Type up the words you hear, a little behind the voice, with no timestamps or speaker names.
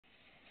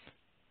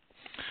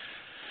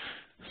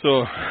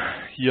So,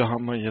 hier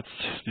haben wir jetzt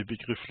die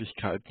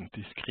Begrifflichkeiten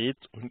diskret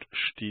und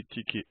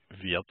stetige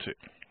Werte.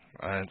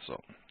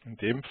 Also, in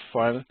dem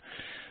Fall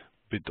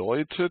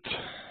bedeutet,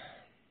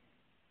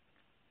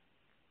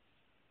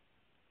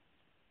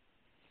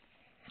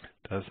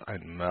 dass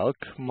ein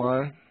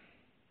Merkmal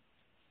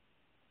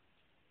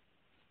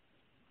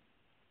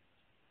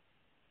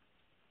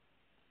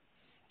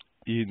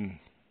in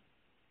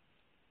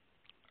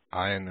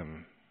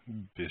einem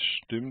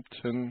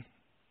bestimmten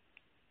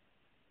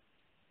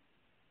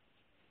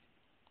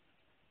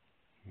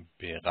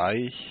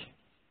Bereich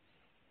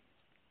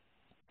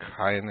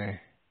keine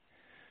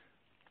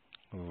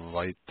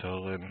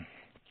weiteren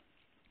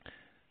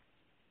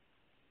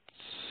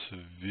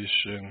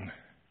Zwischenwerte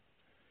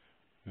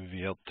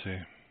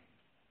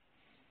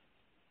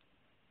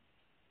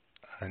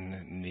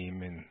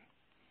annehmen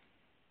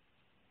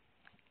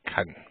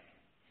kann.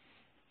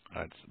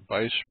 Als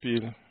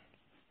Beispiel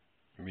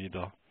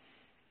wieder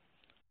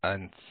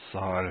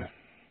Anzahl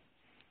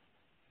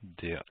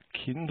der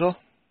Kinder.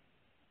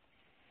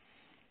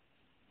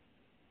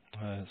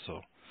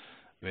 Also,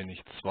 wenn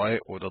ich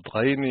 2 oder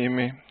 3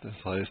 nehme, das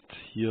heißt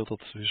hier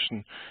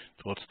dazwischen,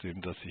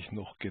 trotzdem, dass ich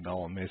noch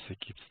genauer messe,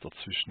 gibt es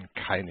dazwischen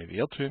keine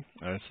Werte,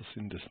 also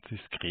sind es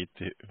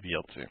diskrete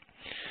Werte.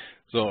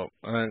 So,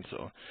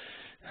 also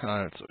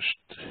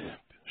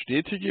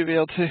stetige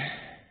Werte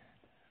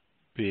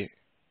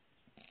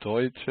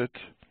bedeutet,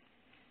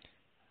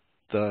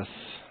 dass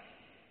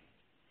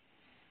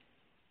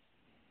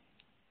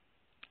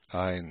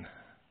ein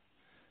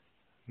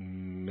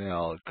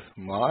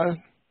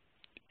Merkmal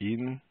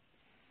in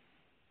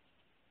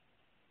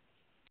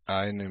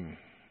einem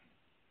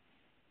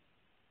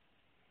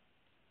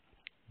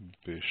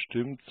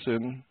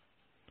bestimmten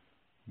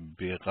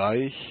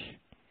Bereich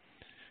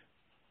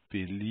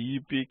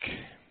beliebig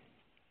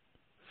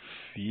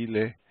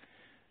viele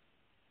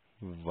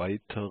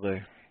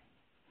weitere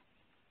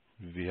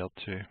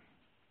Werte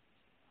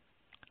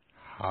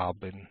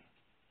haben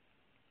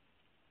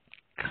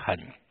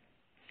kann.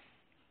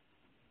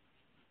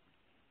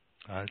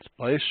 Als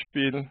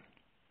Beispiel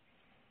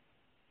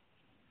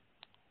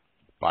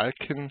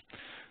Balken,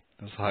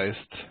 das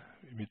heißt,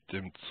 mit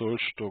dem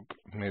Zollstock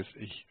messe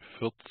ich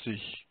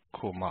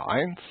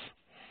 40,1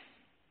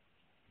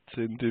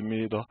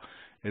 cm.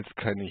 Jetzt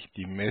kann ich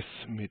die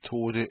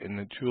Messmethode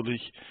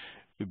natürlich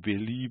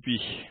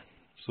beliebig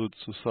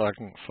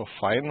sozusagen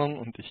verfeinern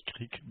und ich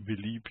kriege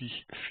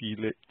beliebig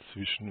viele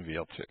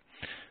Zwischenwerte.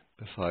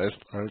 Das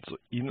heißt also,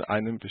 in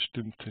einem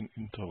bestimmten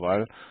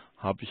Intervall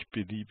habe ich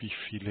beliebig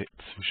viele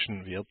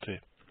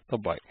Zwischenwerte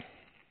dabei.